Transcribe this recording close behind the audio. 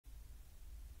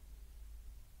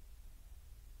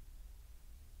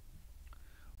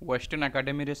Western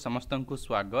academy रे समस्त को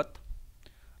स्वागत।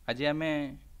 आज आम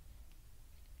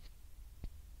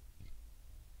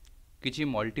किसी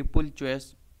multiple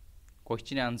choice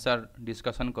question answer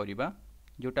discussion करवा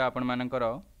जोटा आपण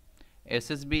मानकर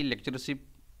एसएसबी लेक्चरशिप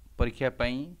परीक्षा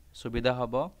पई सुविधा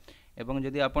हबो। एवं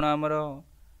जदि आपण हमर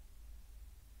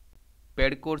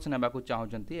पेड कोर्स नेबा को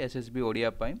चाहउचंती एसएसबी ओडिया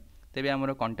पई तेबे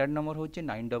हमर कांटेक्ट नंबर होची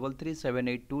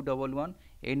 93378211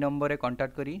 ए नंबर रे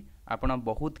कांटेक्ट करी आपण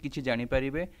बहुत किछि जानि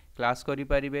परिबे, क्लास करि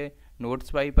परिबे,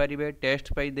 नोट्स पाई परिबे,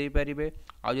 टेस्ट पाई देई परिबे।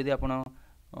 आ जदि आपण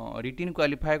रिटिन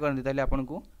क्वालिफाई करनती ताले आपण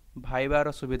को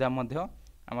भाइबार सुविधा मध्य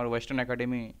हमर वेस्टर्न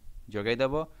एकेडमी जोगाई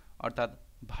देबो, अर्थात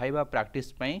भाइबा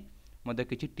प्रैक्टिस पई मध्य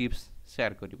किछि टिप्स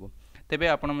शेयर करिवो। तेबे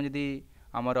आपण जदि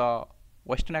हमर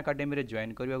वेस्टर्न एकेडमी रे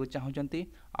जॉइन करबा को चाहउचंती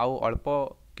आउ अल्प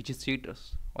किछि सीट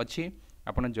अछि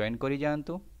आपण जॉइन करि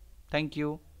जानतु। Thank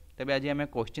you. तेबे आज हमें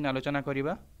क्वेश्चन आलोचना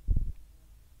करिबा।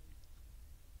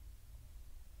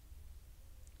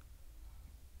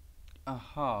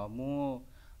 हाँ मु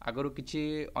आगरु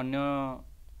किछि अन्य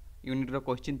यूनिट रो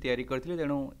क्वेश्चन तैयारी करथिले,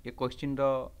 तेणु ए question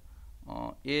row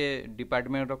A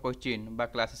department row question बा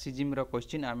क्लासिसिज्म रो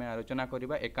क्वेश्चन आमे आलोचना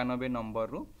करिबा 91 नंबर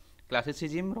रो।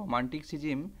 क्लासिसिज्म,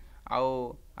 रोमांटिसिज्म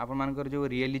आउ आपण मानकर जो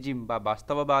रियलिज्म बा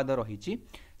वास्तववाद रहिछि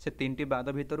से तीनटी बाद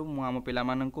भितर मु आम पिला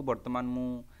माननकु वर्तमान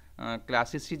मु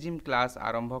क्लासिसिज्म क्लास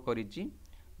आरंभ करिछि।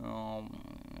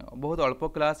 बहुत अल्प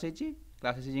क्लास हेछि,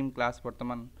 क्लासिसिज्म क्लास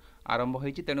वर्तमान आरंभ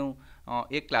होइछि। तेणु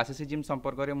ए क्लासिसिज्म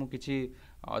संपर्क रे मु किछि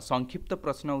संक्षिप्त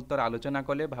प्रश्न उत्तर आलोचना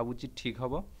कले भाबुछि ठीक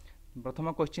हबो।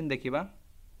 प्रथम क्वेश्चन देखिबा।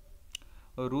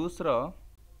 रूस रो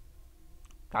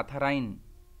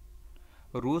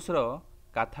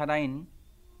काथाराइन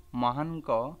महान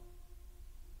को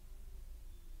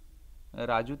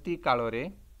राजुति काल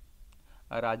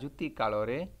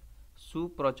रे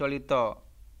सुप्रचलित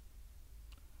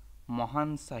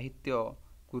महान साहित्य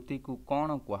कृति को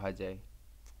कौन कहा जाए,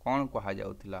 कौन कहा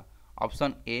जाउथिला?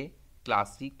 Option a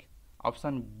classic,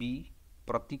 option B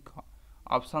Prateek,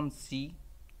 option C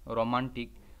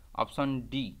romantic, option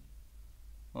D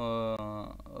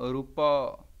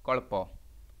रूपकल्प।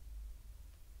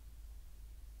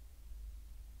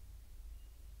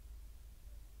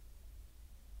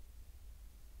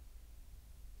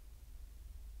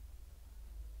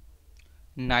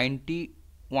 Ninety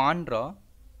one row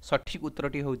सठिक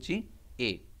उत्तरटी होची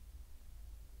ए।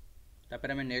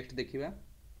 तापर हमें नेक्स्ट देखिबा।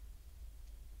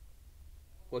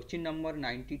 क्वेश्चन नंबर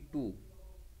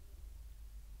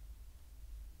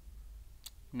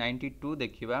 92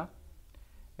 देखिबा।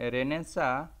 रेनेसा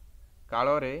काल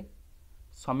रे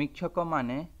समीक्षक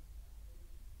माने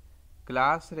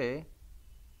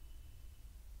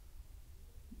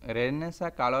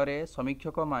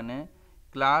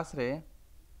क्लास रे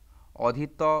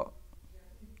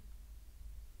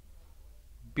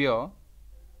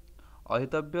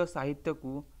अधीतव्य साहित्य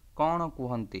को कौन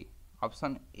कहते?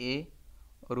 Option A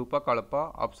रूपकल्प,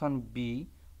 option B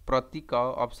Prateek,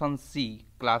 option C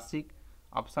classic,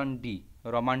 option D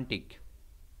romantic.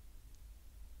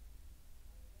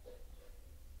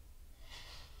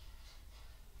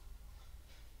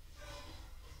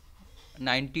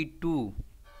 Ninety two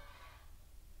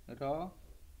रो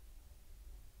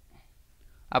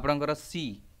आपणकर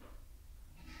सी,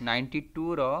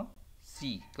 92 रो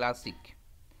सी क्लासिक।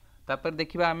 तापर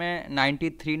देखिबा हमें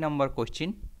 93 नंबर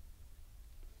क्वेश्चन।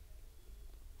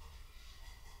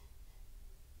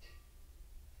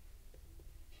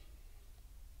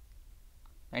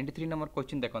 नंबर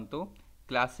क्वेश्चन देखंतु।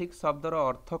 क्लासिक शब्दर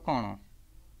अर्थ कौन?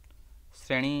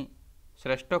 श्रेणी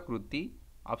श्रेष्ठ कृति,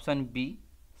 ऑप्शन बी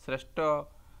श्रेष्ठ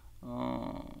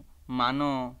मान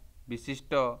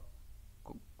विशिष्ट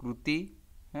कृति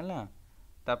हैला।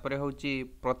 तापर होची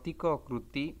प्रतीक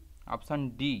कृति, ऑप्शन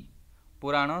डी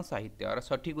पुराण साहित्य। और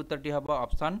सठिक उत्तरटी हबो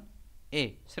ऑप्शन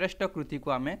ए श्रेष्ठ कृति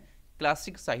को आमे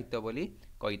क्लासिक साहित्य बोली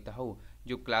कहिता हो।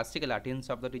 जो क्लासिक लैटिन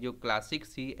शब्दटी जो क्लासिक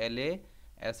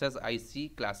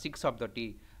CLASSIC क्लासिक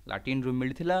शब्दटी लैटिन रु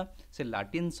मिलथिला। से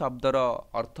लैटिन शब्दर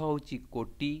अर्थ होची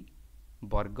कोटि,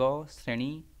 वर्ग,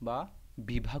 श्रेणी बा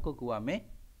विभाग को आमे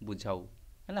बुझाऊ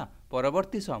हैला।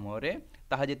 परवर्ती समय रे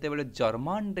ताहा जेतेबेले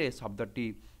जर्मन रे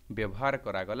शब्दटी व्यवहार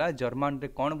करागला, जर्मन रे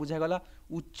कौन बुझागला?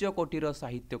 उच्च कोटिर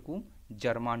साहित्य को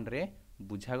जर्मन रे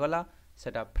बुझागला।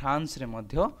 सेटा फ्रांस रे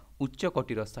मध्य उच्च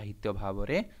कोटिर साहित्य भाव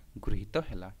रे गृहीत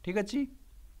हैला। ठीक अछि।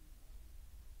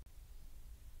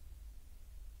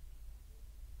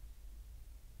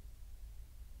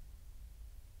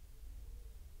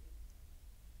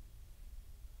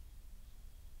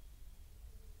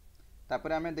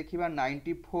 तापर हमें देखिबा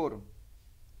 94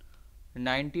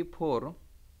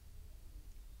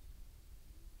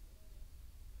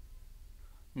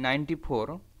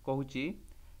 कहूची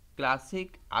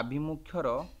क्लासिक आभिमुख्यर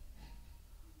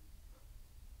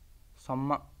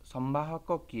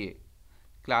संवाहक किए?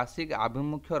 क्लासिक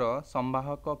आभिमुख्यर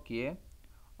संवाहक किए?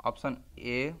 ऑप्शन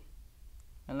ए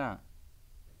है ना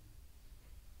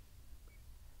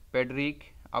पेड्रिक,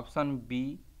 option B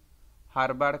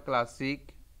Harvard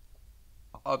classic,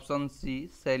 option C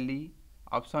शैली,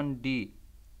 option D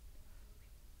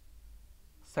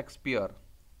Shakespeare.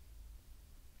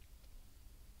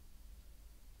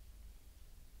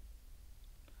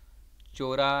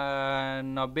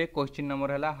 94 question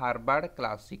number है हार्वर्ड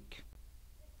क्लासिक।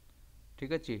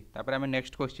 ठीक अच्छे तापर आम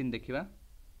नेक्स्ट क्वेश्चन देखा।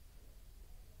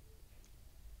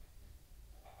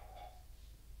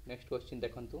 नेक्स्ट क्वेश्चन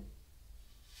देखंतु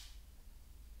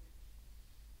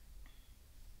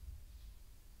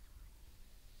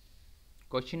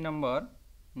क्वेश्चन नंबर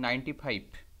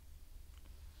 95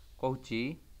 कहूँ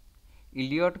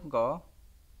इलियट का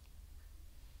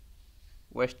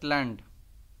वेस्टलैंड,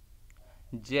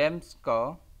 जेम्स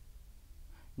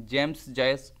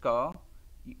जॉयस का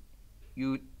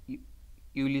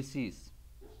यूलिसिस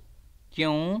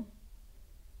क्यों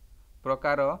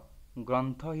प्रकार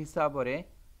ग्रंथ हिसाब से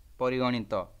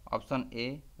परिगणित? Option A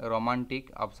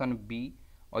romantic, option B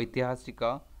ऐतिहासिक,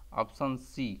 option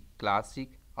C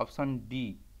classic, option D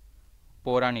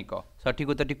पौराणिक। सठिक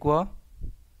उत्तर कह।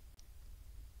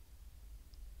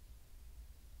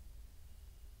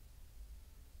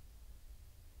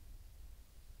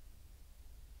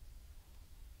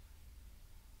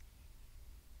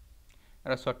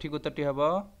 सठिक उत्तर हम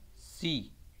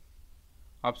सी,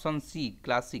 ऑप्शन सी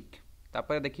क्लासिक।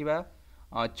 तापर देखिबा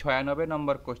 96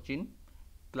 नंबर क्वेश्चन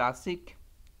क्लासिक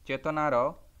चेतनार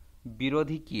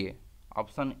विरोधी किए?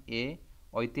 ऑप्शन ए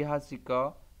ऐतिहासिक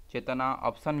चेतना,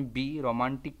 option be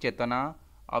romantic Chetna,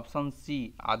 option C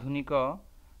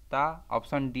आधुनिकता,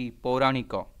 ऑप्शन डी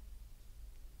पौराणिक।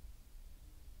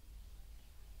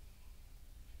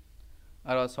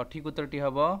 और सठिक उत्तर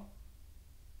हम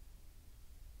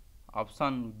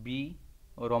ऑप्शन बी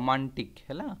रोमांटिक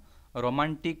है।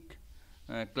 रोमांटिक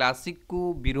क्लासिक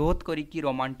को विरोध करिकी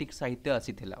रोमांटिक साहित्य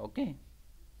आसी थिला। ओके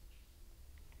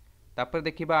तापर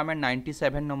देखिबा आमे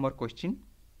 97 नंबर क्वेश्चन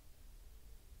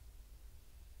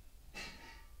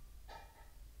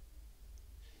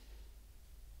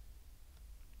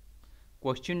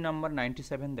क्वेश्चन नंबर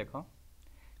 97 देख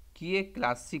किए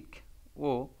classic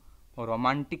O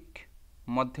romantic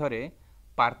मध्यरे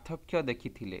पार्थक्य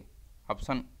देखिथिले?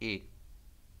 Option A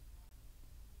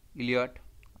Elliot,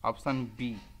 option B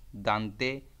दांते,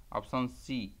 ऑप्शन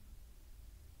सी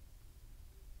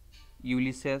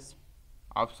यूलिसेस,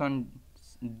 ऑप्शन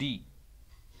डी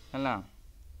है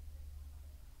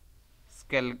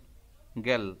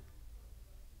स्केलगेल।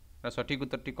 सठिक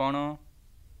उत्तर कौन?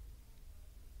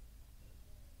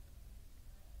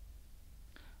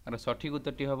 सठिक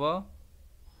उत्तर हम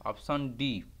ऑप्शन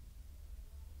डी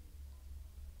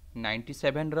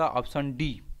 97 ऑप्शन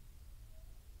डी।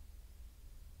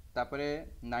 तापरे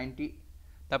 90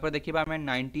 तापर देखिबा हमें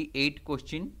 98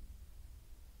 क्वेश्चन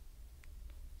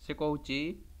से कहूँ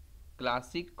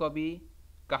क्लासिक कवि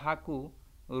काहाकू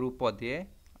रूप दिए?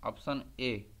 ऑप्शन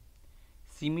ए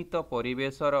सीमित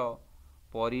परिवेशर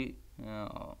परि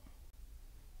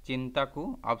चिंता को,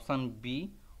 ऑप्शन बी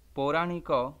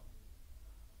पौराणिक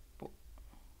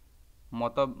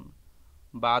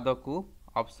मतवाद को,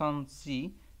 ऑप्शन सी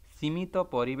सीमित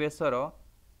परिवेशर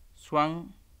स्वयं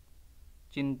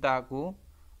चिंता को,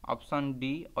 ऑप्शन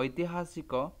डी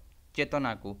ऐतिहासिक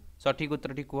चेतना को। सठिक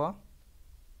उत्तर कह।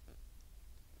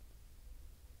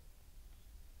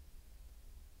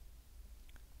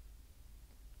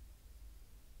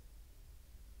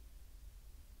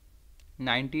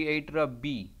 नाइंटी 98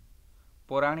 बी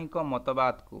पौराणिक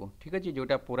मतवाद को। ठीक अच्छे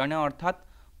जोटा पुराण अर्थात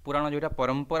पुराण जोटा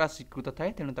परंपरा स्वीकृत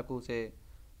थाए तेणु ताकू से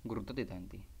गुरुत्व दे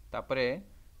थांती। तापरे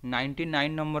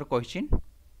 99 नंबर क्वेश्चन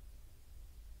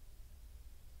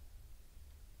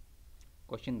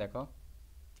देख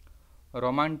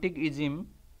रोमांटिकिज्म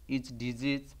is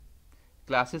disease,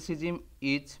 classicism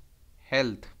is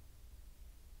health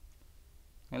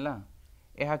है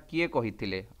यह किए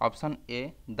कही? ऑप्शन ए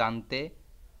दांते,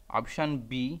 ऑप्शन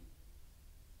बी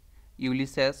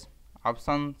यूलिसेस,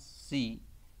 ऑप्शन सी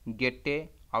गेटे,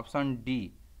 ऑप्शन डी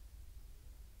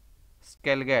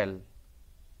स्केलगेल।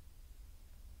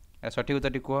 सठिक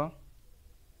उत्तर कह।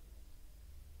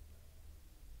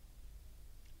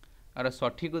 और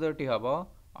सठिक उत्तर हम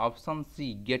ऑप्शन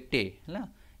सी गेटे है।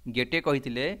 गेटे कही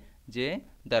जे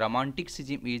the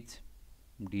romanticism is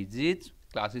disease,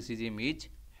 classicism is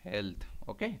health.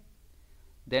 Okay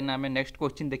then आम नेक्स्ट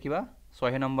क्वेश्चन देखा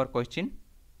 100 नंबर क्वेश्चन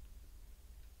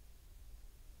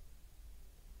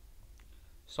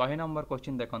 100 नंबर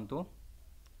क्वेश्चन देखंतु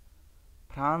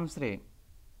फ्रांस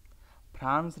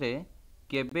रे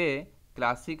केबे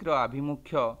क्लासिक रो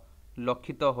आभिमुख्य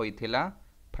लक्षित होइथिला?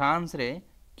 फ्रांस रे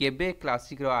केबे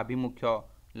क्लासिक रो आभिमुख्य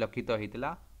लक्षित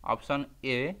होइथिला? ऑप्शन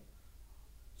ए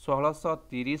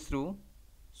 1630 रु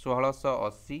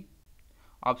 1680,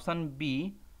 ऑप्शन बी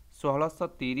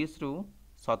 1630 रु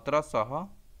 1700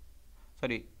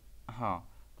 सॉरी हाँ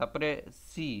तापरे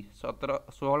सी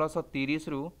 1630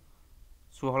 रु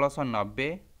 1690,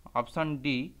 ऑप्शन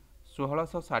डी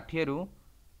 1660 रु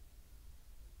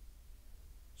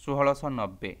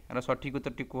 1690 यार सठिक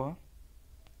उत्तरटी कह।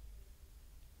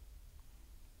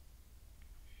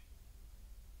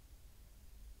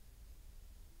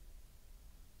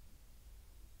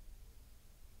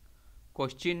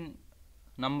 क्वेश्चन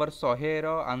नंबर 100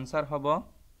 रो आंसर हबो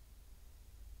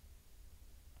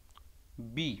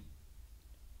बी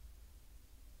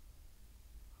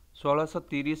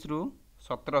 1630 रु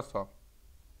 1700।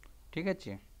 ठीक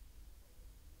अच्छे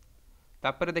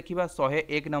तापर देखिबा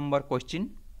 101 नंबर क्वेश्चन।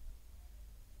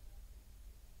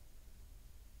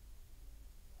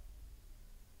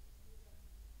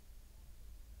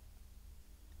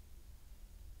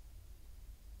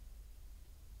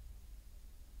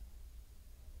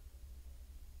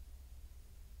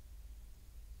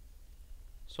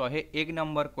 शहे एक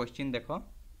नंबर क्वेश्चन देख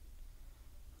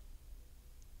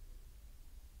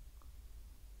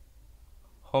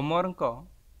होमर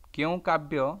क्यों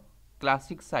काव्य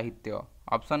क्लासिक साहित्य?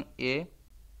 Option A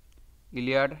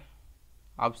Iliad,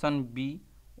 option B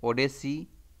Odyssey,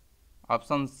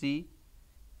 option C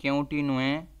Kyonti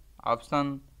नुहे,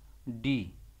 ऑप्शन डी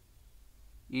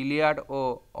इलियाड ओ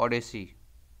ओडेसी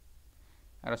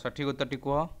यार सठिक उत्तरटी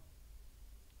कह।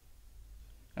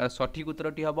 सठिक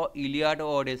उत्तरटी हम इलियाड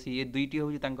और ओडेसी ये दुईटी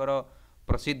हूँ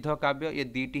प्रसिद्ध काव्य ये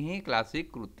दुईटी ही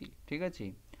क्लासिक कृति। ठीक अच्छे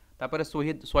तापर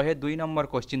 102 नंबर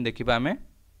क्वेश्चन देखिबा आमे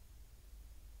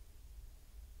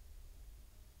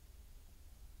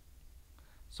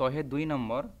 102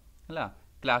 नंबर है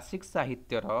क्लासिक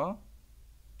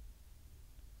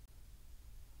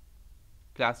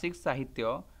साहित्य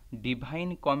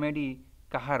डिवाइन कॉमेडी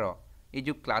कहार? ये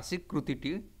जो क्लासिक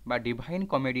कृतिटी बा डिवाइन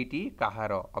कॉमेडीटी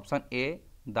कहार? ऑप्शन ए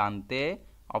दांते,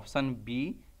 ऑप्शन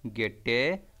बी गेटे,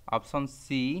 ऑप्शन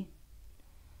सी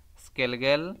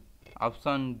स्केलगेल,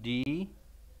 ऑप्शन डी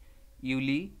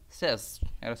यूलिसेस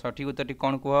यार सठिक उत्तरटी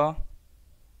कौन कह?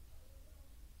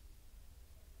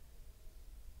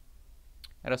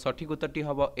 यार सठिक उत्तरटी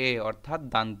हम ए अर्थात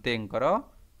दांतेंकर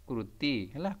कृति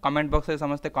है। कमेंट बॉक्स में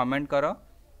समस्ते कमेंट कर।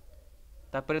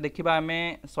 तापर देखिबा आमे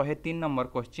 103 नंबर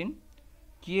क्वेश्चन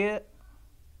किए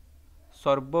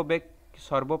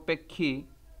सर्वोपेक्षी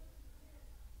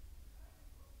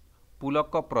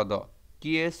पुलकप्रद?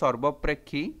 किए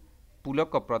सर्वोपेक्षी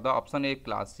पुलकप्रद? Option a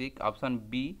classic, option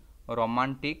be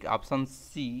romantic, option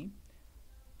C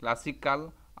classical,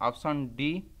 option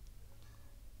D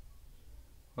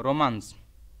romance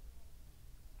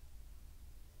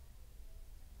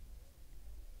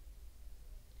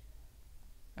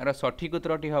यार सठिक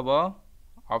उत्तरटी हम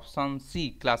ऑप्शन सी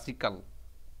क्लासिकल।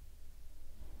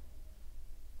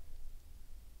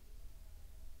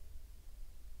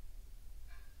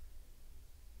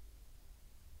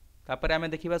 तापर आमे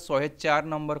देखिबा 104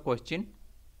 नंबर क्वेश्चन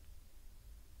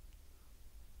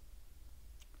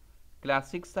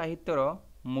क्लासिक साहित्यर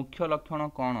मुख्य लक्षण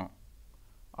कौन?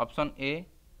 ऑप्शन ए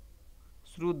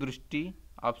सुदृष्टि,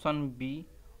 ऑप्शन बी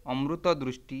अमृत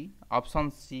दृष्टि, ऑप्शन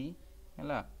सी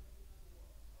है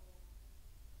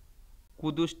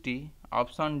कुदृष्टि,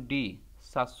 ऑप्शन डी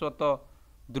शाश्वत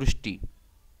दृष्टि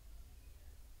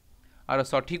और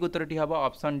सठिक उत्तरटी हम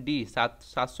ऑप्शन डी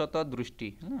शाश्वत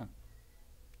दृष्टि है।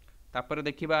 तापर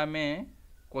देखिबा आमे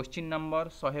क्वेश्चन नंबर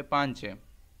 105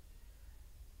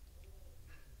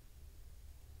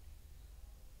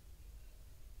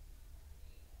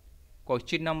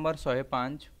 क्वेश्चन नंबर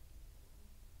 105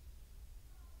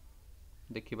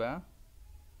 देखिबा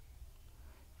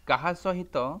कहा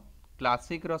सहित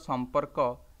क्लासिक रो संपर्क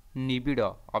निबिड़?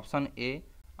 ऑप्शन ए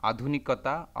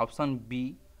आधुनिकता, ऑप्शन बी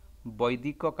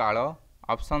वैदिक काल,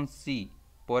 ऑप्शन सी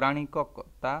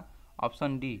पौराणिकता,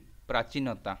 ऑप्शन डी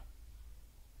प्राचीनता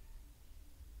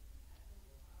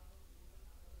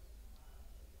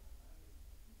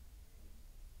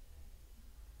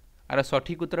यार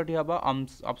सठिक उत्तरटी हम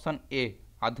ऑप्शन ए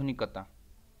आधुनिकता।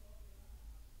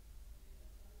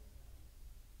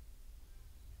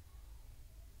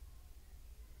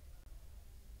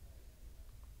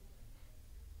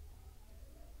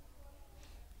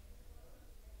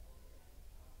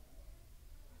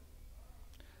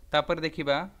 तापर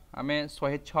देखिबा आमे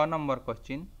 106 नंबर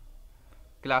क्वेश्चन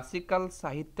क्लासिकल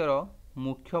साहित्यर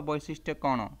मुख्य वैशिष्ट्य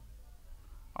कौन?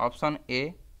 ऑप्शन ए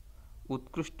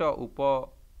उत्कृष्ट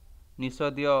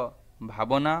उपनिषदीय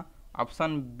भावना,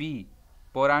 ऑप्शन बी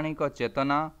पौराणिक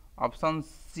चेतना, ऑप्शन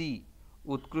सी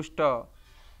उत्कृष्ट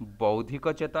बौद्धिक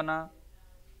चेतना,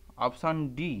 ऑप्शन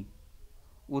डी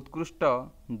उत्कृष्ट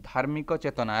धार्मिक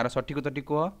चेतना। यार सठिक उत्तरटी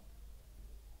कह।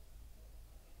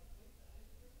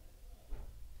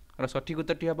 यार सठिक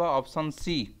उत्तरटी हम ऑप्शन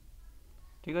सी।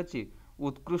 ठीक अच्छे,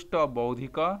 उत्कृष्ट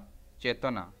बौद्धिक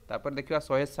चेतना। तापर देखिए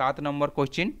 107 नंबर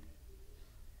क्वेश्चन।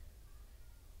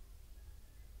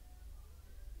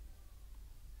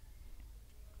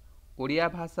 ओडिया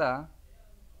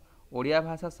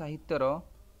भाषा साहित्यर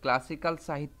क्लासिकल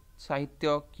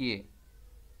साहित्य किए?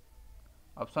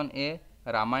 ऑप्शन ए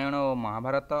रामायण और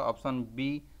महाभारत, ऑप्शन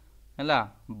बी है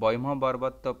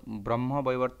ब्रह्म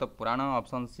वैवर्त पुराण,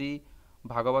 option C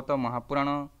Bhagavat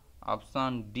Mahapuran,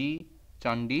 option D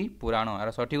Chandi पुराण।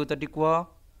 यार सठिक उत्तरटी कह।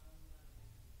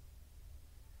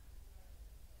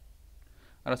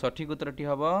 यार सठिक उत्तरटी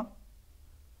हम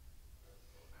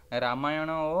रामायण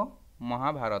और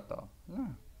महाभारत।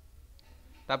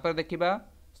 तापर देखिबा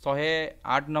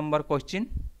 108 नंबर क्वेश्चन।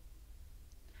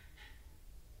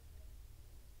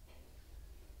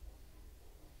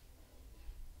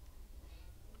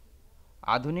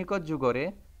 आधुनिक जुगरे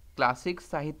क्लासिक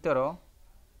साहित्यर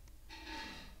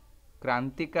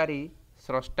क्रांतिकारी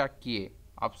स्रष्टा किए?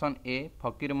 ऑप्शन ए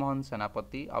फकीरमोहन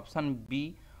सेनापति, option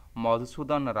B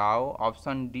Madhusudan Rao,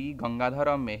 option D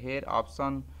Gangadhar मेहेर,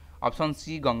 ऑप्शन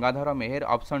सी गंगाधर मेहेर,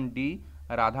 ऑप्शन डी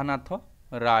राधानाथ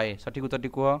राय। सठिक उत्तरटी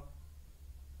कह।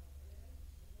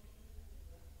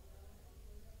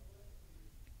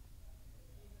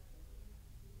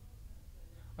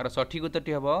 और सठिक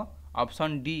उत्तरटी हम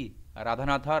ऑप्शन डी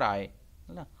राधानाथ राय।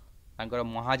 है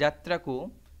महायात्रा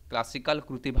को क्लासिकल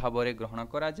कृति भाव में ग्रहण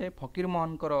करा जाए। फकीर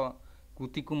मोहन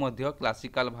कृति को मध्य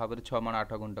क्लासिकल भाव में 6 माण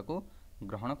 8 घंटा को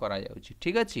ग्रहण करा जाउछि।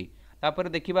 ठीक अच्छे, तापर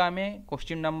देखिबा आमे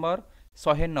क्वेश्चन नंबर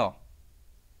 109।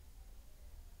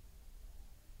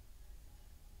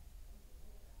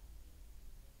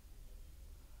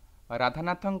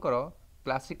 राधानाथंकर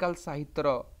क्लासिकल साहित्यर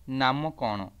नाम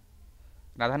कौन?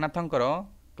 राधानाथंकर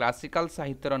क्लासिकल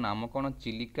साहित्यर नाम कौन?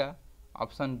 Chilika,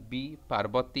 option B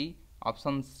Parvati,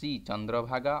 option C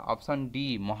Chandrabhaga, option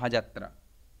D महायात्रा।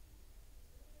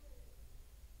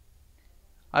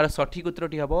 Are सठिक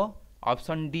उत्तरटी हम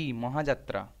ऑप्शन डी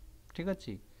महायात्रा। ठीक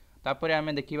अच्छे, तापर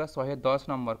आमे देखिबा 110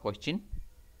 नंबर क्वेश्चन।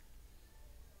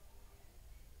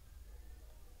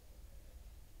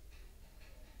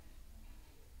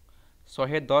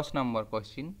 शहे 10 नंबर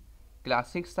क्वेश्चन।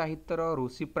 क्लासिक साहित्यर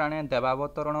ऋषि प्राणे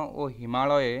देवावतरण और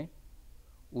हिमालय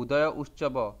उदय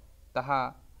उत्सव ताहा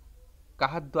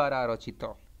काहा द्वारा रचित?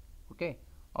 ओके,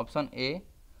 ऑप्शन ए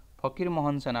फकीर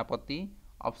मोहन सेनापति,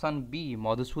 option B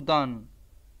Madhusudan,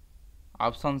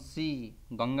 option C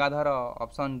Gangadhar,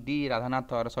 option D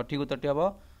Radhanath. और सठिक उत्तरटी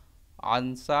हम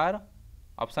आंसर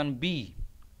ऑप्शन बी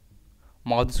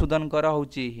मधुसूदन कर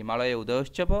होची हिमालय उदय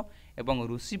उत्सव एवं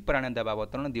ऋषि प्राणे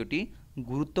देवावतरण दुईटी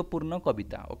गुरुत्वपूर्ण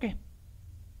कविता। ओके,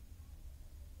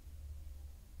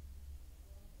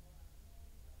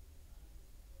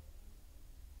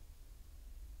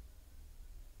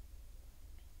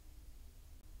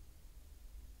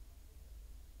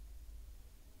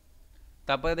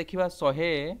 तापर देखिबा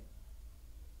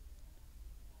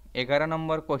 111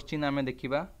 नंबर क्वेश्चन। आमे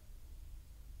देखिबा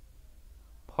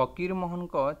फकीर मोहन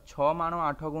को 6 माण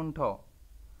 8 गुंठ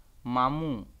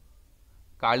मामू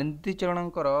कालिंदी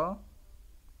चरणकर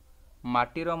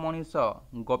माटीर मनीष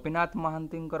गोपीनाथ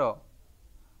महांतींकर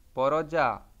परजा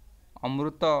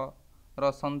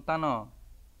अमृतर संतान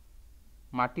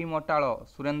माटी मटाळ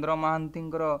सुरेंद्र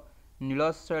महांतींकर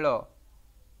नीलशैल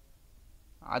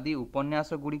आदि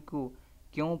उपन्यास गुड़ी को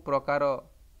क्यों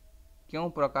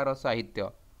प्रकार साहित्य?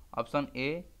 ऑप्शन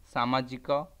ए सामाजिक,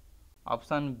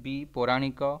 ऑप्शन बी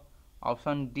पौराणिक,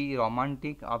 option D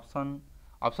romantic,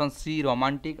 option C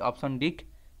romantic, option D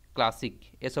classic.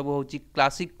 ये सब होची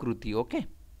क्लासिक कृति। ओके,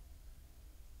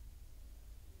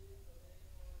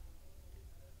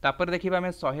 तापर देखिबा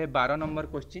हमें 112 नंबर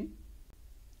क्वेश्चन।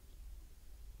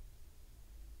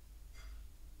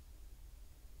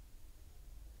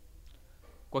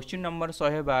 क्वेश्चन नंबर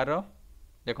 112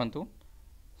 देखंतु,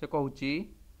 से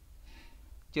कहूची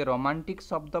जे रोमांटिक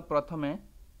शब्द प्रथमे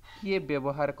किए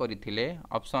व्यवहार करथिले?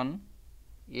 ऑप्शन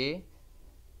ए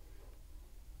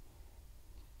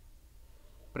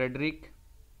फ्रेडरिक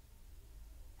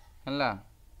हला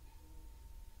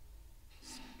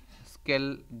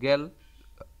स्केलगेल,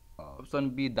 ऑप्शन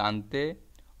बी दांते,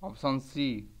 option C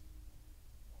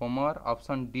Homer,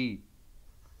 option D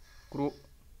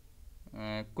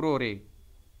क्रोरे।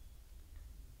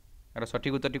 यार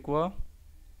सठिक उत्तरटी कह।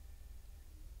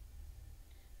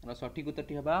 सठिक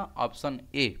उत्तर होगा ऑप्शन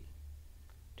ए।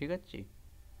 ठीक अच्छे।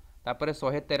 तापर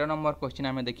 113 नंबर क्वेश्चन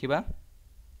आम देखा।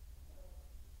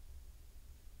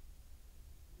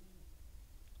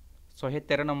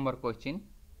 113 नंबर क्वेश्चन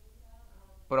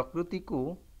प्रकृति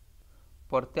को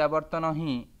प्रत्यावर्तन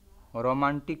ही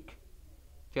रोमांटिक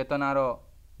चेतनार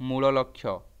मूल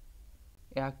लक्ष्य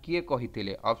यह किए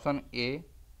कही। Option A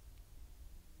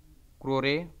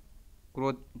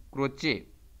Croce,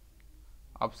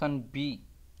 option B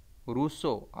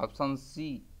Rousseau, option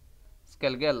C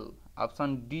स्केलगेल,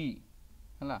 option D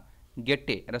है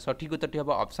गेटे। यार सठिक उत्तर हम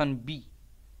option B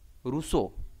Rousseau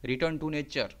return to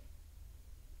nature.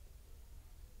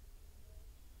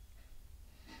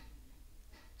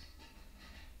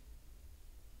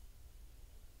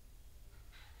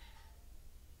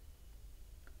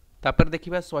 तापर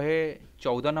देखिबा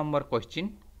 114 नंबर क्वेश्चन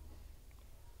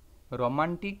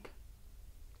रोमांटिक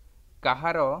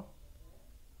कहार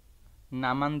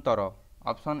नामांतर।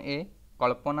 Option A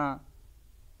Kalpana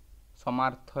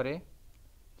समार्थरे,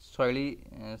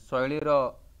 शैलीर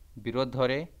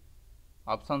विरोधरे,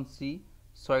 option C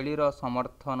शैलीर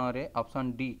समर्थन,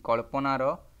 ऑप्शन डी कल्पनार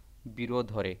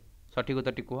विरोधरे। सठिक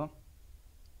उत्तर कह।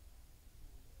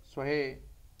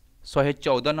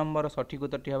 114 नंबर सठिक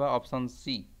उत्तर होगा ऑप्शन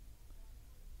सी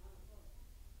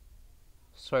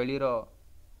शैलीर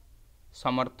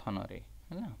समर्थन रे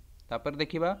है। तापर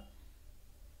देखिबा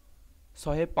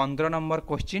 115 नंबर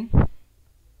क्वेश्चन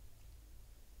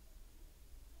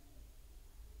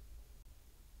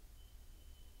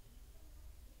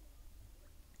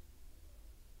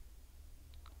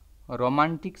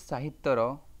रोमांटिक साहित्यर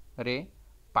रे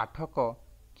पाठक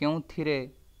क्योंथिरे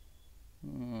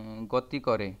गति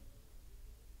करे।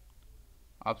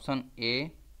 ऑप्शन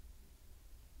ए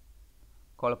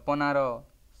कल्पनार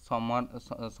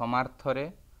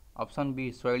समार्थरे, ऑप्शन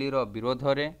बी शैलीर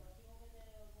विरोधरे,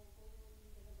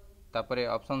 तापरे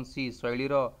ऑप्शन सी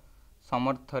शैलीर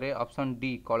समर्थरे, ऑप्शन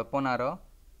डी कल्पनार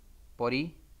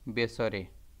परिवेशरे।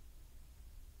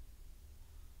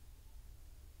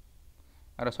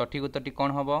 यार सठिक उत्तर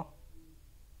कौन हम?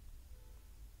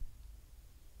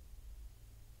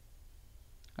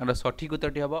 यार सठिक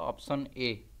उत्तर हम ऑप्शन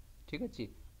ए। ठीक अच्छे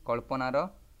कल्पनार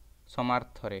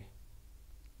समार्थरे।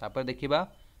 तापर देखिबा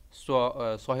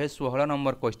 116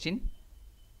 नंबर क्वेश्चन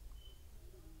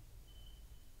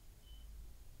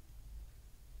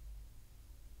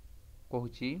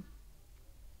कहूची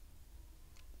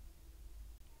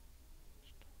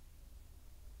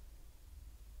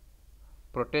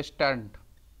प्रोटेस्टांट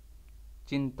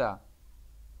चिंता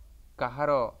कहार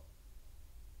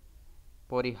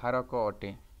परिहारक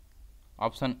अटे।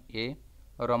 ऑप्शन ए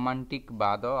रोमांटिक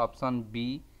बाद, option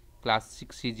B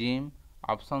classicism,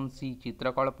 option C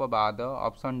चित्रकल्पवाद,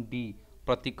 option D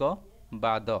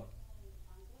प्रतीकवाद।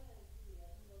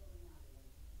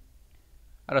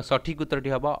 अर सठिक उत्तर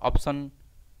हम ऑप्शन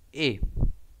ए।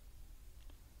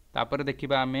 तापर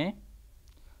देखिबा आमे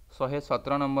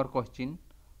 117 number question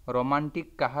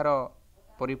romantic Kahar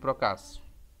परिप्रकाश।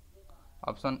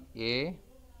 Option a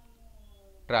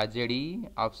tragedy,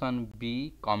 option B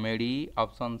comedy,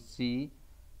 option C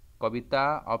Kavita,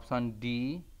 option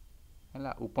D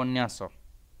है उपन्यास।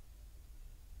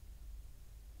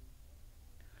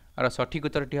 और सठिक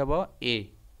उत्तर हम ए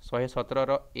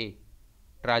 117 ए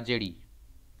ट्रेजेडी।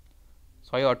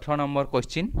 118 नंबर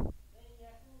क्वेश्चन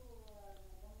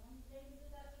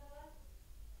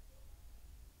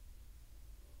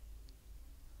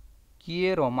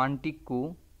किए रोमांटिक को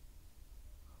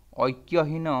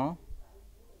ऐक्यहीन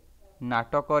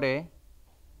नाटकरे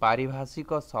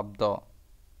पारिभाषिक शब्द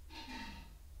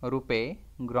रूपे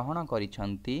ग्रहण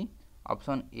करिछंती।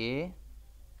 ऑप्शन ए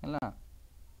है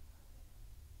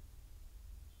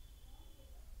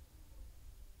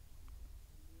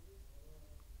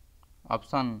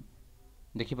ऑप्शन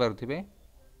देखि पारुथिबे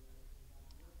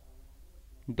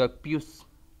डप्यूस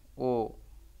ओ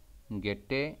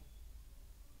गेटे,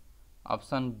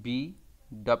 ऑप्शन बी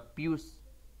डप्यूस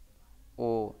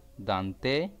ओ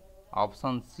दांते,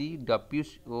 ऑप्शन सी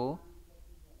डप्यूस ओ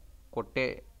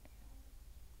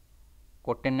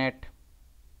कोटेनेट,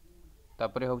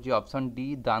 तापरे होची ऑप्शन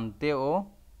डी दांते ओ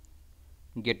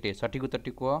गेटे। सठिक उत्तर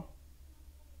टी कह।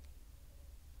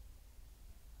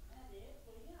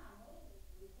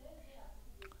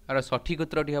 और सठिक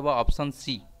उत्तर टी हम ऑप्शन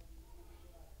सी।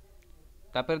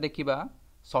 तापर देखिबा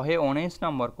 119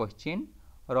 नंबर क्वेश्चन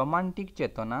रोमांटिक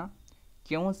चेतना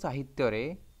क्यों साहित्य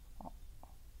रे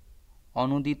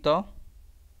अनुदित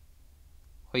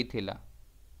होइथिला।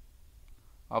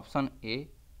 ऑप्शन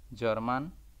ए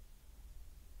जर्मन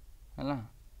है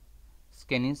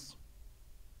Spanish,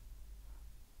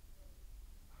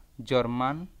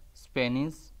 German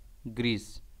Spanish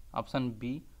Greece, option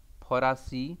B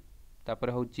फरासी तापर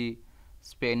होची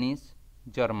स्पेनिश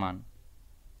जर्मन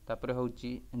तापर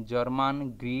होची German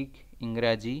Greek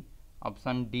इंग्राजी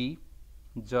option D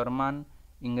German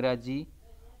इंग्राजी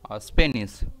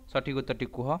Spanish सठिक उत्तरटी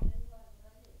कह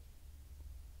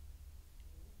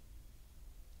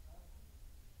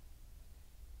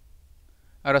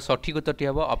आर सठिक उत्तरटी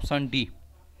हम ऑप्शन डी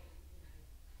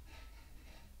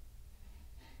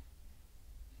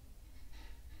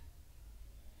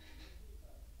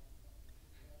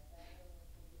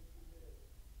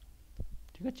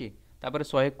ठीक अच्छे तापर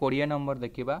 120 नंबर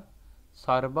देखिबा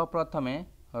सर्वप्रथमे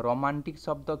रोमांटिक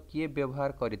शब्द किए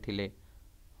व्यवहार करथिले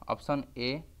ऑप्शन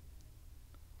ए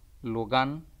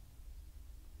लोगान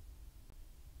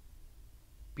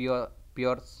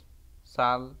पियर्स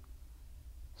साल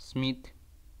स्मिथ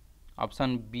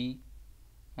ऑप्शन बी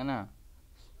है ना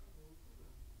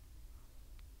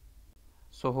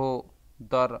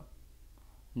सोहोदर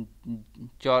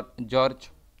जॉर्ज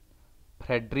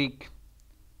फ्रेडरिक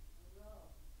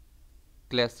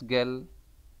क्लेसगेल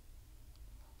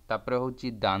तापर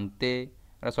होची दांते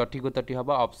सठिक उत्तरटी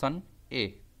हम ऑप्शन ए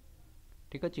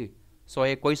ठीक अच्छे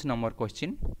 121 नंबर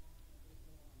क्वेश्चन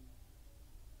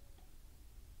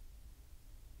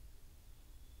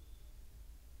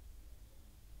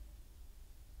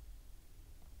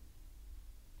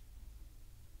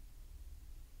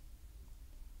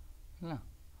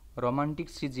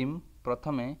रोमांटिसिज्म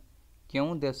प्रथमे क्यों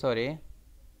देश रे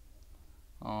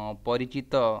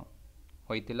परिचित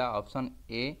होइतिला option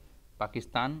A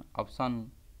Pakistan option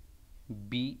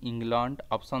B England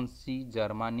option C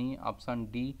Germany option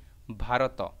D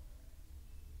Bharat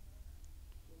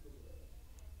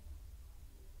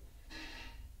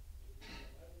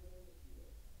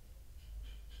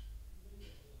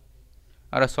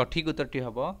और सठिक उत्तरटी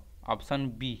हम ऑप्शन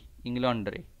बी इंग्लैंड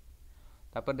रे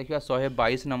तापर देखिए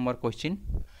 122 नंबर क्वेश्चन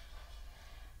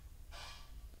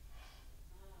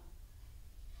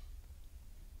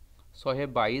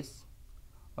 122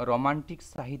 रोमांटिक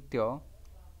साहित्य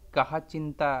कहा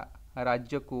चिंता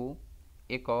राज्य को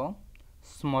एक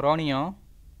स्मरणीय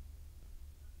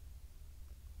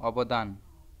अवदान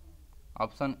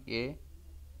ऑप्शन ए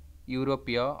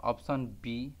यूरोपीय ऑप्शन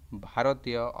बी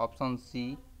भारतीय ऑप्शन सी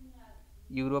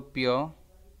यूरोपीय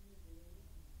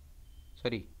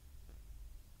सॉरी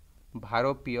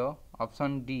भारतीय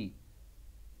option D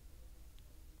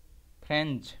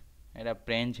French era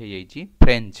French हो जाइए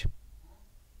फ्रेंच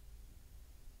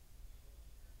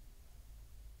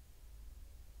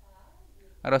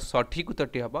और सठिक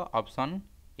उत्तरटी हम ऑप्शन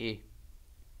ए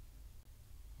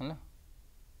है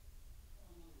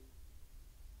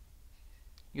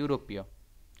यूरोपीय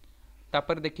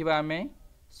तापर देखिबा आमे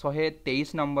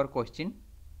 123 नंबर क्वेश्चन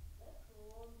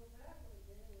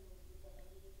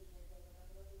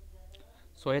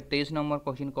 123 नंबर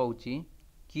क्वेश्चन कहूची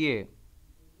किए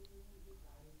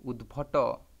उद्भट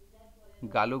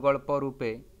गालुगल्प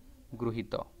रूपे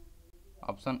गृहीत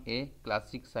ऑप्शन ए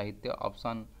क्लासिक साहित्य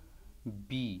ऑप्शन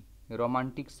बी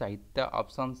रोमांटिक साहित्य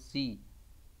ऑप्शन सी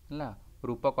है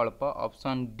रूपकल्प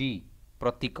ऑप्शन डी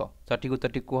प्रतीक सठिक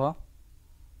उत्तरटी कह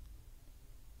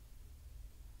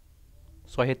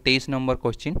 123 नंबर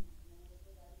क्वेश्चन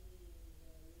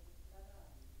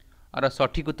और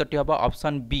सठिक उत्तरटी हम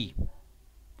ऑप्शन बी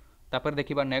तापर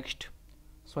देखिबा नेक्स्ट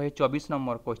 124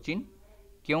 नंबर क्वेश्चन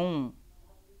क्यों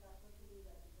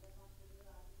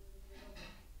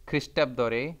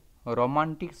ख्रीष्टाब्दरे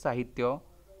रोमांटिक साहित्य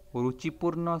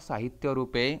रुचिपूर्ण साहित्य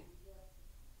रूपे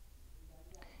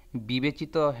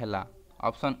विवेचित हैला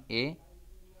option A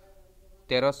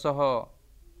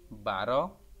 1312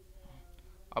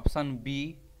 option B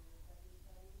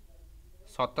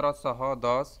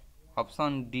 1710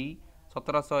 option D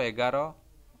 1711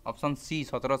 option C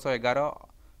 1711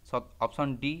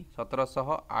 option D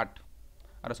 1708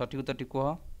 और सठिक उत्तरटी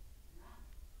कह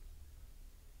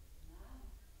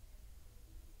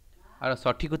और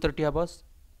सठिक उत्तरटी हम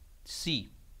सी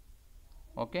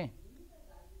ओके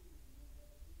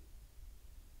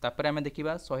तापर आमे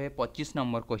देखिबा 125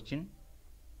 नंबर क्वेश्चन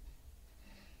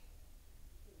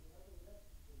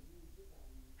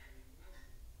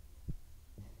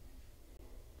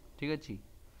ठीक अच्छे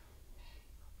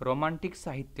रोमांटिक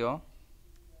साहित्य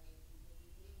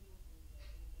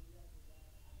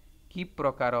कि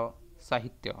प्रकार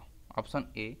साहित्य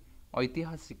ऑप्शन ए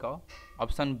ऐतिहासिक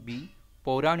ऑप्शन बी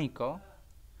पौराणिक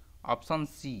ऑप्शन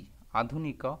सी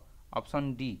आधुनिक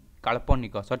ऑप्शन डी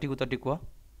काल्पनिक सठिक उत्तरटी कह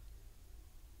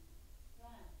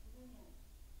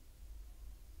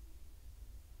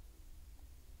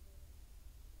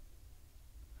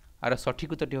आर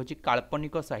सठिक उत्तरटी होची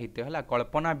काल्पनिक साहित्य है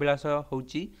कल्पना विलास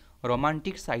होची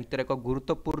रोमांटिक साहित्यर एक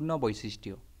गुरुत्वपूर्ण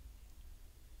वैशिष्ट्य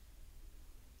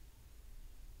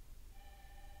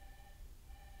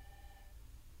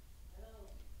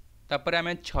तापर आम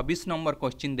 26 नंबर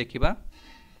क्वेश्चन देखिबा।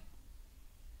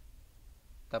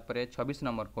 तापर 26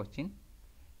 नंबर क्वेश्चन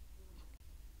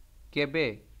केबे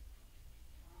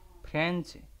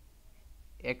फ्रेंच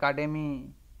एकेडमी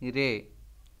रे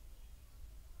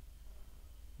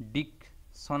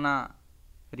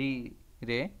डिक्शनरी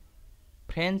रे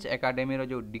फ्रेंच एकेडमी रो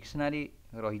जो डिक्शनरी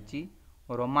रही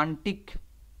रोमांटिक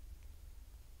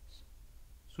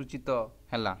सूचित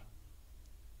हैला।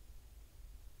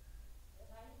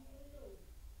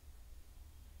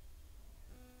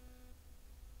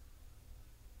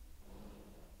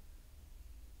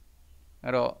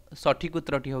 रो सठिक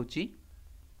उत्तरटी होची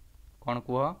कौन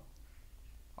कुह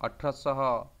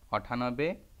 1898,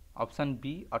 option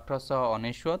B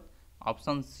 1899,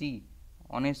 option C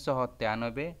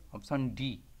 1993, option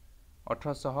D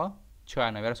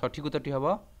 1896। सठिक उत्तरटी हम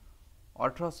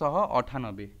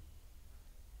 1898।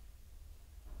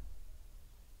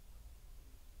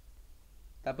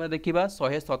 तापर देखिबा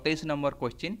 127 number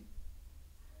question.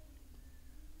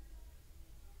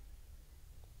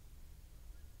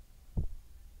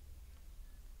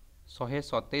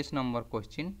 127 number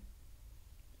question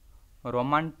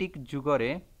romantic जुगरे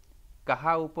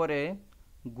कहा उपरे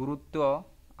गुरुत्व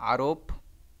आरोप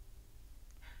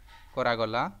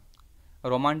करागला।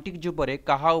 रोमांटिक जुगरे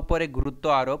कहा उपरे गुरुत्व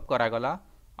आरोप करागला।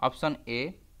 Option A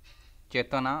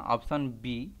Chetna, option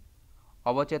B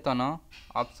अवचेतन,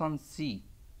 ऑप्शन सी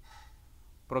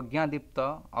प्रज्ञादीप्त,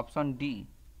 ऑप्शन डी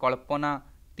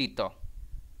कल्पनातीत।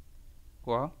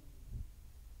 कह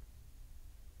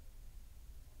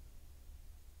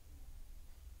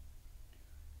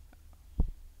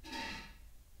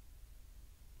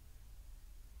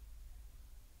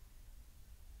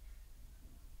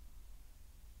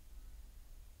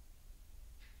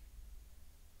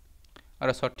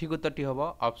और सठिक उत्तरटी हम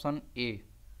ऑप्शन ए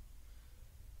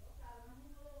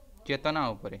चेतना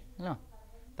उपरे है।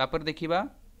 तापर देखिबा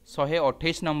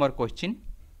 128 नंबर क्वेश्चन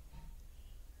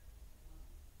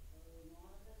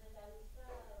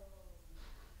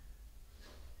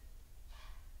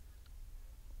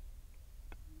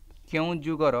क्यों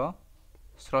जुगर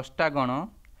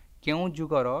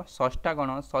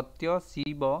स्रष्टागण सत्य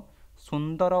शिव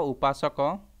सुंदर उपासक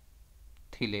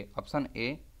थिले। ऑप्शन ए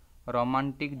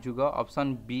रोमांटिक जुग,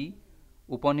 ऑप्शन बी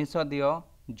उपनिषदीय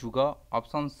जुग,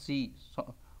 ऑप्शन सी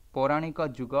पौराणिक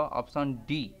जुग, ऑप्शन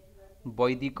डी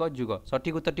वैदिक जुग।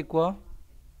 सठिक उत्तरटी कह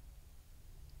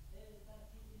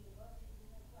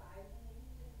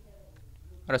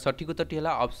और सठिक उत्तरटी है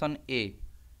ऑप्शन ए।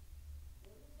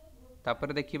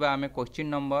 तापर देखिबा आमे क्वेश्चन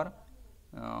नंबर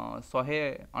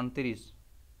 129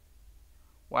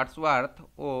 वाट्सवर्थ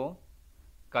ओ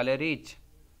कालेरिज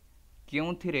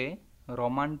क्योंथिरे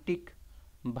रोमांटिक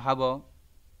भाव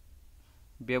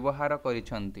व्यवहार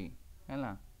करिसंती हैला।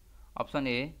 Option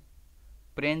A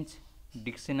French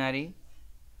dictionary,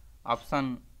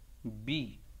 option B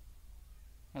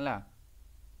हैला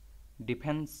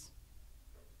defence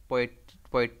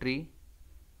poetry,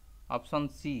 option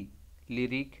C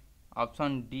lyric,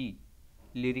 option D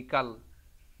lyrical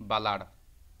बालाड।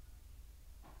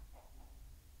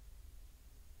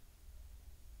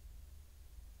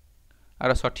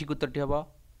 और सठिक उत्तरटी हम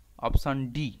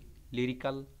ऑप्शन डी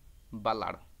लिरिकल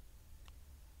बालाड।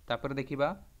 तापर देखिबा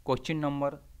क्वेश्चन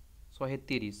नंबर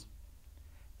 130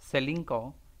 सेलिंग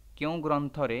क्यों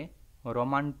ग्रंथरे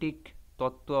रोमांटिक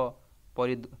तत्व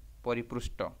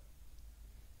परिपृष्ट।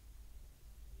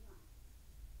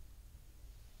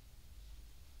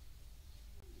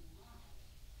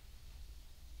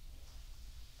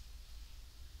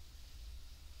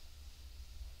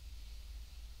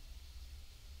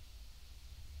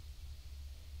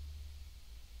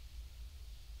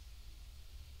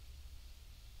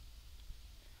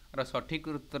 सठिक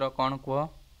उत्तर कौन कह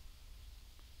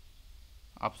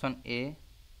option A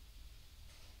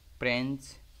French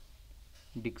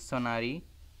dictionary,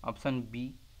 option B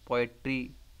poetry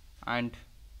and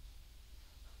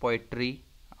poetry,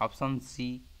 option C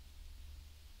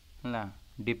है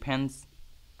defence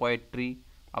poetry,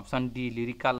 option D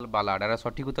lyrical बालाड। यार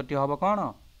सठिक उत्तरटी हम कौन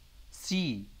सी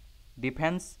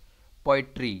डिफेंस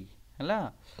पोएट्री है।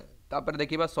 तापर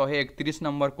देखिबा 131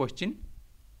 नंबर क्वेश्चन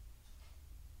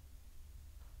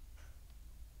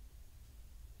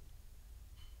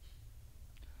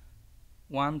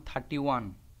 131।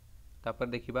 तापर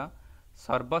देखिबा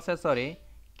सर्वशेष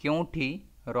क्योंठी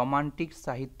romantic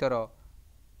साहित्यर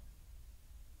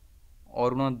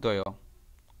Arunoday.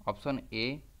 Option A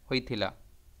होइथिला।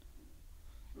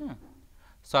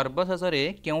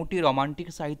 सर्वशेष क्योंठी romantic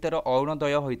साहित्यर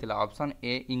Arunoday होइथिला। Option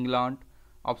A England,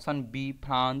 option B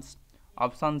France,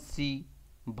 option C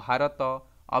Bharat,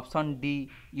 option D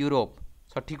Europe.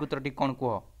 सठिक उत्तरटी कौन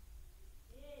कह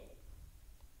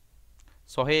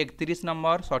 131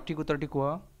 नंबर सठिक उत्तरटी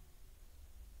कह।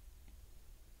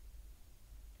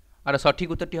 आर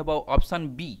सठिक उत्तरटी हम ऑप्शन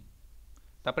बी।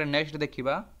 तापर नेक्स्ट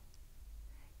देखिबा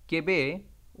केबे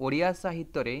ओडिया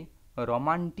साहित्य रे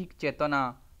रोमांटिक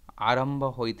चेतना आरंभ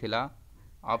होइथिला।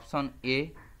 ऑप्शन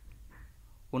ए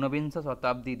 19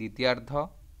 शताब्दी द्वितीयार्ध।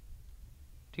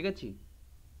 ठीक अच्छे।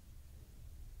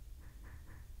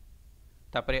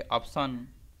 तापर ऑप्शन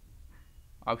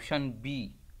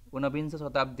बी 19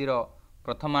 शताब्दी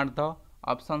प्रथमार्ध।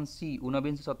 ऑप्शन सी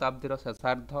 19 शताब्दी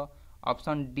शेषार्ध।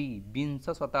 ऑप्शन डी 20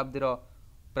 शताब्दी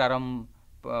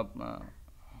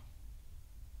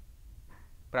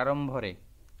प्रारंभ रे।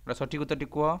 सठिक उत्तरटी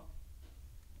कह।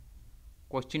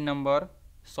 क्वेश्चन नंबर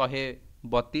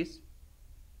 132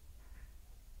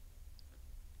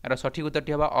 यार सठिक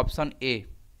उत्तरटी होगा ऑप्शन ए।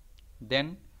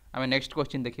 देन आम नेक्स्ट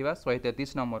क्वेश्चन देखिबा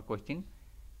 133 नंबर क्वेश्चन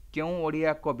क्यों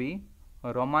ओडिया कवि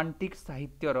रोमांटिक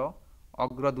साहित्यर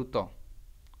अग्रदूत।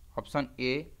 ऑप्शन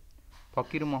ए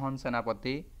फकीर मोहन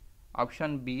सेनापति।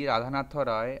 ऑप्शन बी राधानाथ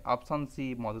राय। Option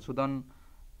C Madhusudan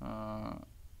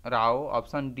Rao.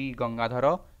 Option D Gangadhar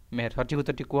मेहर। सठिक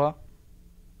उत्तरटी कह।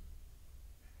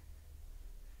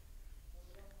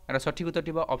 सठिक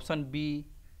उत्तरटी ऑप्शन बी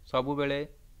सबु बेले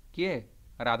किए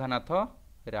राधानाथ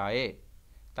राय।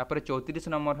 तापर 34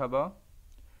 नंबर हम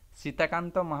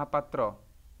सीताकांत महापात्र,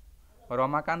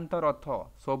 रमाकांत रथ,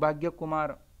 सौभाग्य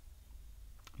कुमार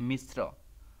मिश्र,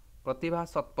 प्रतिभा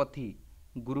शतपथी,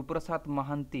 गुरुप्रसाद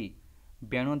महांती,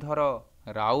 वेणुधर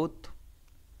राउत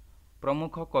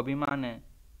प्रमुख कवि माने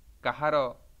कहार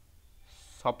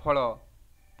सफल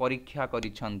परीक्षा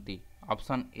करिछंती।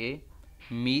 Option A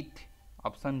myth.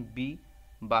 Option B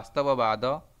वास्तववाद।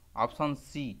 Option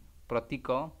C Prateek.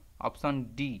 Option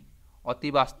D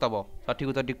अति वास्तव। सठिक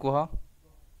उत्तरटी कह।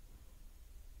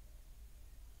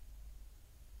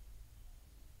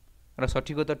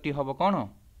 सठिक उत्तरटी हम कौन?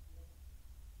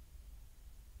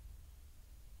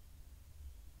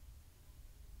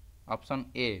 Option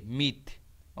A myth.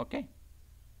 ओके।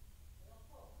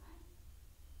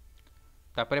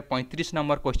 तापर 35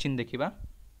 नंबर क्वेश्चन देखिबा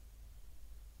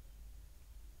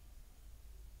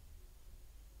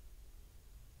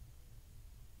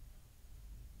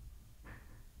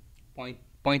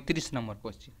 35 नंबर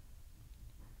क्वेश्चन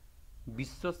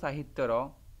विश्व साहित्यर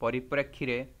परिप्रेक्षी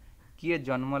रे किए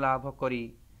जन्म लाभ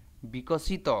करी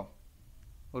विकसित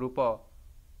रूप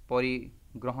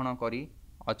परिग्रहण करी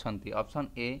अछंती। ऑप्शन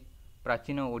ए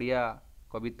प्राचीन ओडिया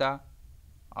कविता।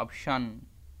 ऑप्शन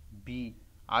बी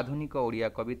आधुनिक ओडिया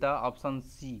कविता। ऑप्शन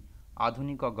सी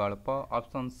आधुनिक गल्प।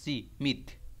 Option C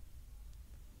myth.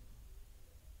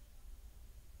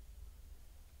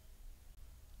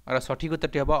 और सठिक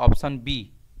उत्तरटी हम ऑप्शन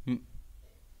बी।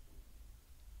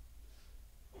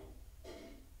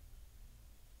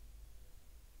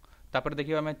 तापर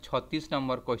देखिए हमें 36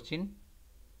 नंबर क्वेश्चन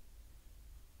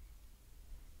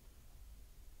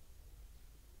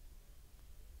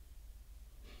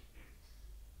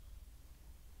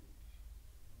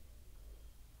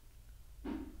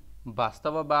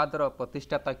वास्तववाद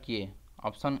प्रतिष्ठाता किए।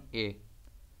 Option A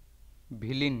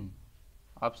विलिन।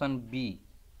 ऑप्शन बी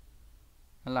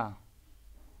हला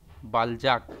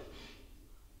बाल्जाक।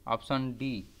 Option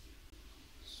D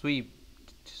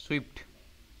Swift.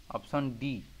 Option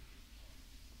D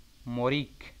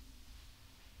मोरिक।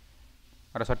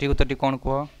 और सठिक उत्तरटी कौन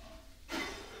कह?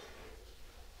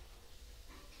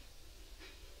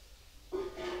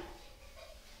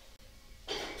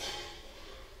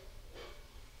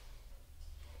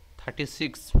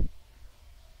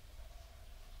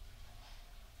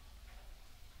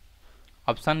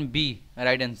 Option B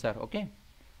right answer. Okay.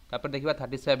 तापर देखिबा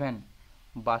 37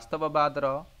 वास्तववाद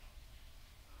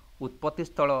उत्पत्ति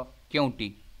स्थल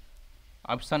केउटी।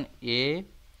 Option a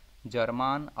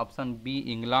German. Option B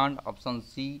England. Option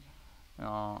C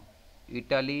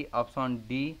Italy. Option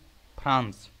D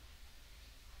France.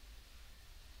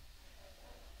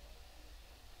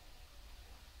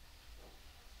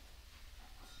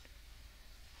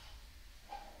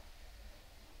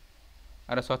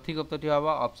 Are सठिक उत्तरटी हम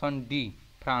ऑप्शन डी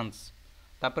फ्रांस।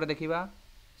 तापर देखिबा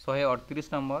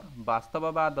 138 नंबर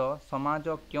वास्तववाद समाज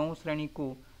क्यों श्रेणी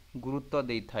को गुरुत्व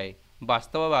दे थाए।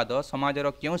 वास्तववाद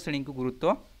समाजर क्यों श्रेणी को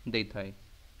गुरुत्व दे थाए।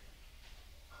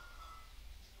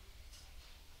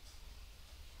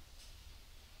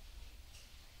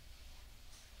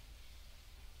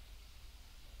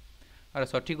 आर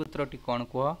सठिक उत्तरटी कौन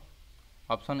कह?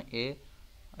 ऑप्शन ए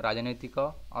राजनैतिक।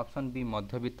 Option B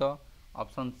मध्यवित्त।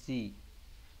 ऑप्शन सी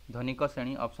धनिक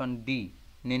श्रेणी। ऑप्शन डी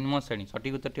निम्न श्रेणी।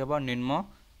 सठिक उत्तरटी हम निम्न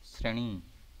श्रेणी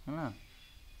है ना।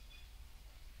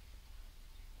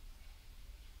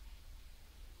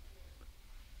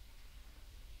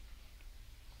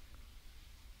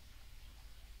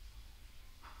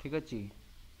 ठीक अच्छे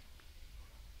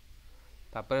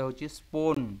तापर हूँ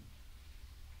स्पोन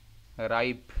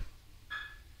राइफ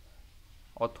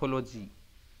ऑथोलॉजी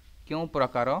क्यों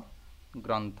प्रकार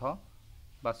ग्रंथ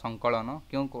बा संकलन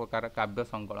क्यों प्रकार काव्य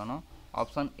संकलन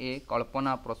option A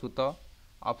Kalpana प्रसूत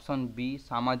option B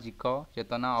सामाजिक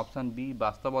चेतना ऑप्शन बी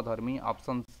वास्तवधर्मी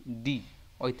ऑप्शन डी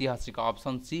ऐतिहासिक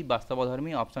ऑप्शन सी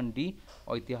वास्तवधर्मी ऑप्शन डी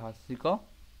ऐतिहासिक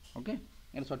ओके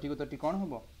यार सठिक उत्तर कौन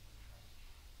हम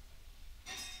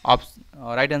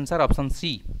राइट आंसर ऑप्शन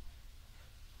सी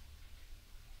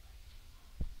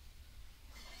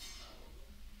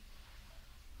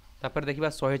तापर देखिबा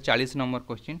 140 नंबर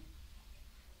क्वेश्चन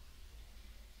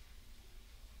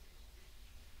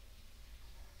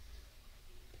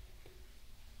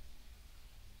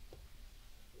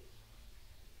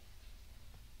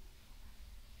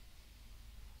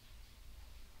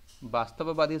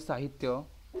वास्तववादी साहित्य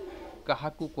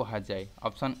काहाकू कहा जाए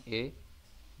ऑप्शन ए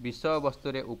विषय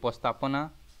वस्तु रे उपस्थापना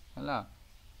है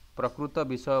प्रकृत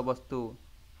विषय वस्तु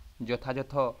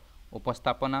यथायथ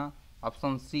उपस्थापना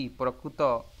ऑप्शन सी प्रकृत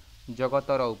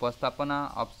जगतर उपस्थापना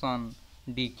ऑप्शन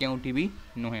डी केउटी भी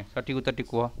नुहे सठिक उत्तर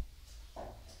कह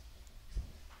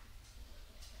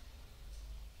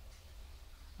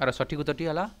यार सठिक उत्तर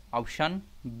है ऑप्शन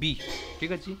बी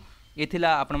ठीक अच्छे ये थिला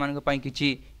आपण मान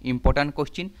किसी इंपोर्टाट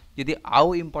क्वेश्चन जदि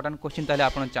आउ इंपोर्टाट क्वेश्चन ताले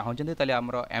आपण चाहते ताले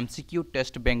हमर एमसीक्यू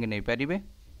टेस्ट बैंक नहीं पारे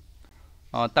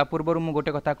ता पूर्व मु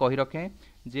गोटे कथा कही रखे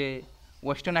जे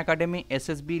वेस्टर्न एकेडमी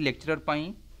एसएसबी लेक्चरर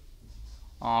पाई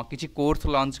किसी कोर्स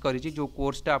लॉन्च करी जो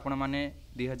कोर्सटा आपण माने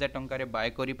 2000 टंकार बाय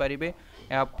करि पारिबे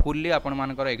या फुल्ली आपण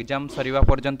मानकर एग्जाम सरीवा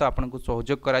पर्यंत आपन को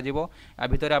सहयोग करा जिवो या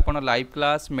भितर आपण लाइव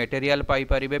क्लास मटेरियल पाई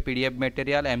पारिबे पीडीएफ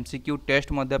मटेरियल एमसीक्यू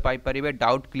टेस्ट मध्ये पाई पारिबे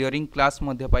डाउट क्लियरिंग क्लास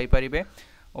मध्ये पाई पारिबे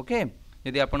ओके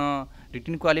यदि आपण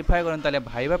रिटन क्वालिफाई करन ताले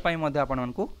भाइबा पाई मध्ये आपण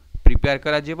मानकू प्रिपेयर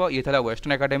करा जिवो ये थला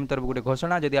वेस्टर्न एकेडमी तरफ गोटे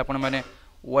घोषणा यदि आपण माने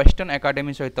वेस्टर्न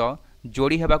एकेडमी सहित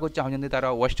जोड़ी हेबा को चाहउछन्ती तार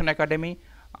वेस्टर्न एकेडमी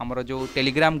आमर जो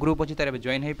टेलीग्राम ग्रुप अच्छी तार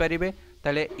जॉइन हो पारे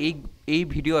ताले एई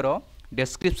वीडियोर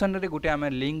डिस्क्रिप्शन रे गोटे आम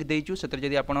लिंक देचु से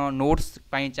जदि आप नोट्स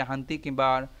पाई चाहती कि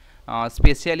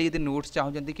स्पेशली यदि नोट्स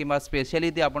चाहते कि स्पेशली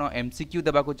यदि आप एमसीक्यू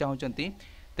देवा को चाहते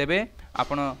तेबे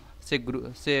आपण से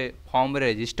फॉर्म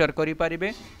रे रजिस्टर करि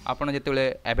पारिबे आपण जेतेबेले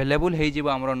अवेलेबल हो जिवो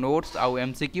हमर नोट्स आउ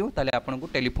एमसीक्यू ताले आपण को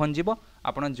टेलीफोन जीवो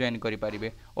आपण जॉइन करि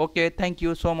पारिबे okay thank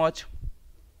you so much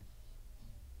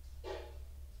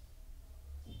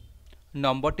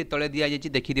number T तले दिया जाइए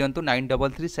देखी दिंतु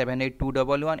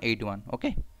 9337821181 ओके।